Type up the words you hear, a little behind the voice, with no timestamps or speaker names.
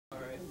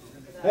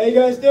How you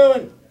guys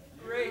doing?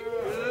 Great.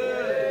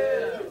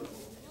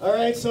 All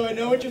right, so I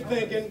know what you're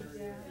thinking.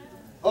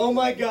 Oh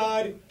my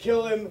God,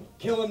 kill him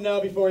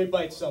now before he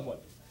bites someone.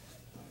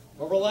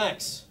 But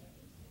relax.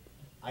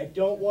 I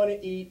don't want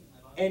to eat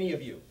any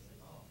of you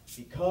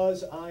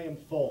because I am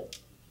full.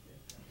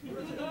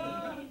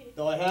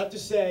 Though I have to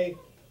say,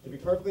 to be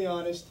perfectly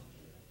honest,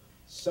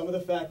 some of the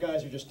fat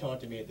guys are just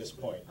taunting me at this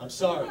point. I'm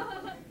sorry.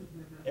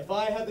 If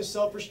I had the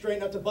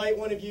self-restraint not to bite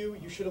one of you,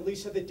 you should at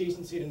least have the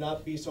decency to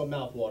not be so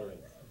mouth-watering.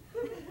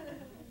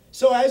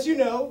 So as you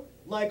know,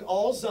 like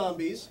all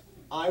zombies,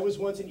 I was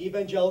once an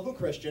evangelical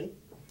Christian.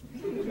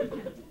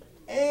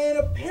 And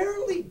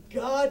apparently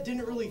God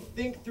didn't really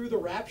think through the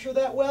rapture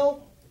that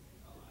well,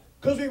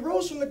 because we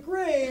rose from the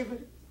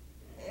grave,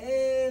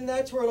 and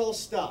that's where it all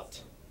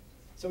stopped.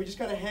 So we just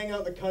kind of hang out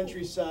in the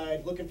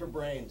countryside looking for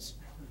brains.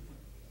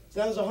 So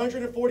now there's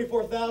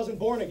 144,000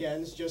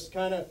 born-agains just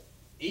kind of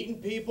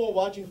eating people,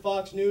 watching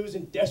Fox News,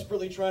 and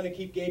desperately trying to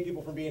keep gay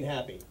people from being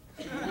happy.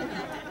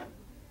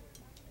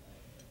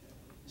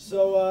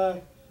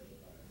 So,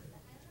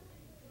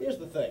 here's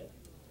the thing.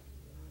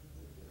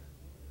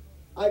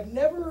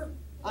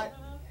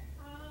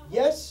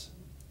 Yes,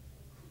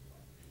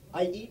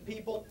 I eat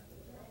people,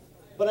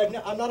 but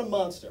I'm not a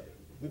monster.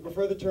 We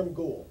prefer the term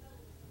ghoul.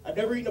 I've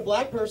never eaten a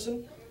black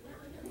person,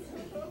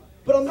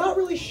 but I'm not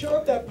really sure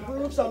if that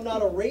proves I'm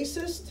not a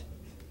racist,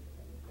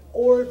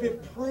 or if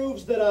it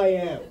proves that I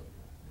am.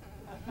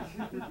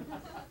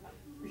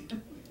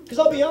 Because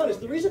I'll be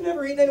honest, the reason I've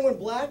never eaten anyone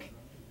black,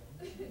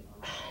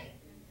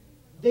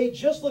 they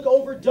just look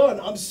overdone.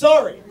 I'm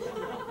sorry.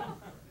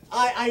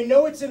 I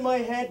know it's in my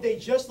head, they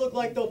just look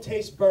like they'll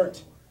taste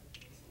burnt.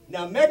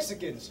 Now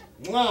Mexicans,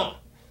 mwah,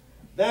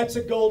 that's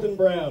a golden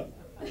brown.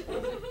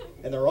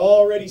 And they're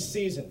already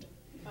seasoned.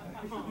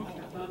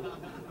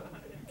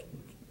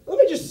 Let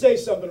me just say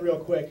something real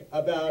quick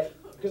about,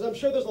 because I'm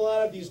sure there's a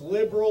lot of these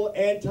liberal,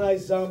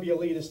 anti-zombie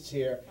elitists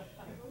here.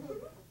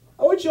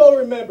 I want you all to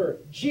remember,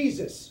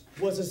 Jesus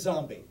was a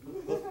zombie,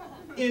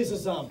 is a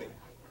zombie.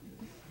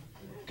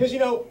 Because, you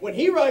know, when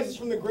he rises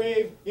from the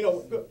grave,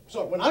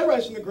 when I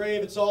rise from the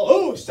grave, it's all,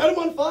 ooh, set him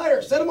on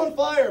fire, set him on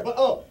fire. But,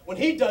 oh, when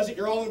he does it,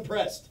 you're all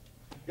impressed.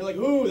 You're like,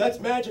 ooh, that's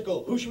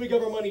magical. Who should we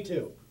give our money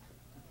to?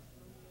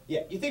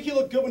 Yeah, you think he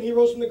looked good when he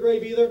rose from the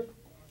grave either?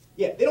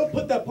 Yeah, they don't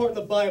put that part in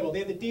the Bible. They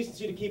have the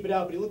decency to keep it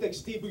out, but he looked like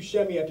Steve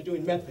Buscemi after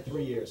doing meth for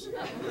 3 years.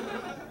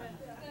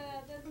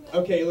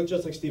 Okay, he looked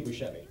just like Steve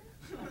Buscemi.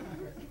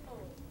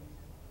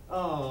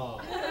 Oh.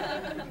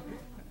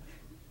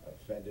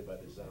 Offended by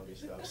the zombie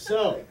stuff.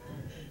 So,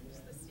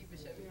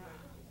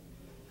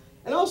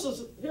 and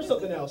also, here's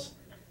something else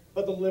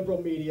about the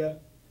liberal media.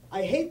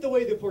 I hate the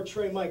way they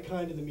portray my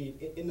kind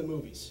in the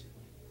movies.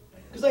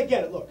 Because I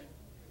get it, look.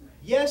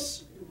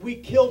 Yes, we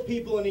kill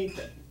people and eat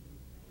them.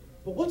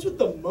 But what's with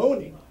the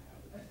moaning?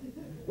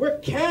 We're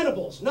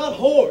cannibals, not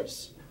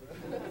whores.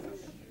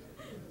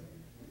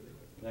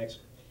 Thanks.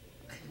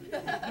 You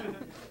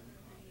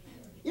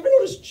ever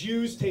notice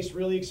Jews taste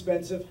really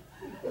expensive?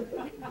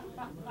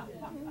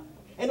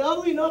 And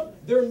oddly enough,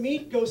 their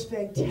meat goes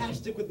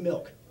fantastic with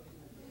milk.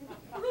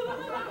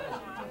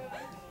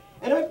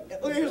 And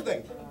here's the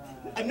thing.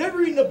 I've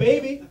never eaten a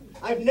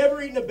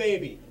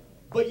baby.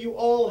 But you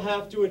all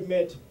have to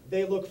admit,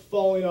 they look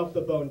falling off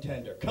the bone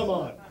tender. Come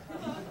on.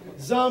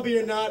 Zombie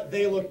or not,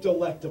 they look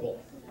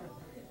delectable.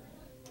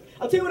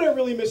 I'll tell you what I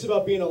really miss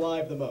about being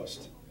alive the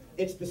most.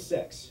 It's the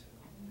sex.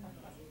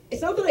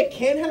 It's not that I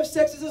can't have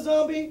sex as a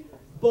zombie,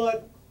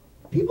 but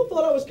people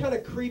thought I was kind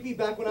of creepy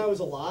back when I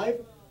was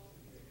alive.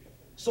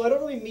 So I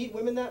don't really meet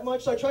women that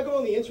much. So I tried going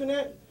on the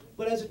internet,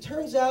 but as it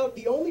turns out,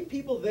 the only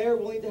people there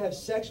willing to have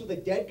sex with a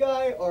dead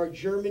guy are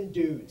German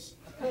dudes.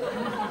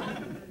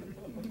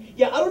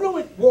 Yeah, I don't know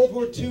what World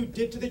War II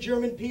did to the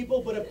German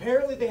people, but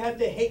apparently they had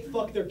to hate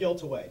fuck their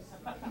guilt away.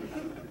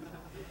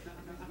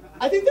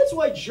 I think that's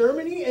why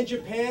Germany and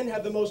Japan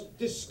have the most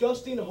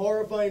disgusting,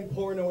 horrifying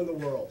porno in the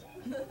world.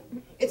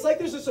 It's like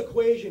there's this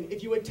equation.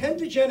 If you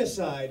attempt a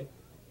genocide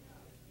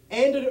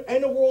and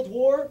a world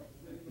war,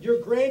 your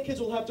grandkids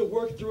will have to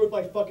work through it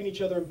by fucking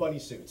each other in bunny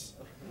suits.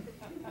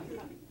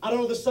 I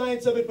don't know the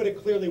science of it, but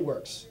it clearly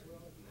works.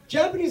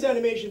 Japanese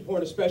animation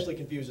porn especially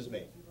confuses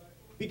me.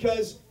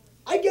 Because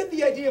I get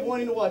the idea of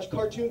wanting to watch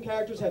cartoon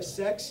characters have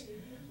sex,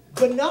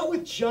 but not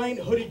with giant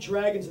hooded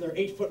dragons and their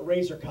 8-foot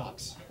razor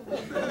cocks.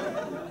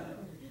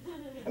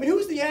 I mean, who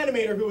was the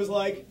animator who was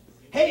like,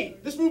 hey,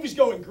 this movie's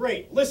going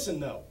great. Listen,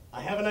 though,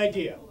 I have an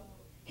idea.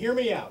 Hear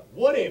me out.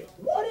 What if,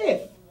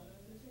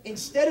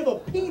 instead of a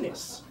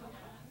penis,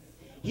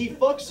 he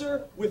fucks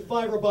her with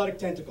 5 robotic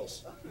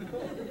tentacles?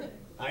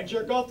 I'd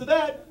jerk off to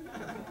that.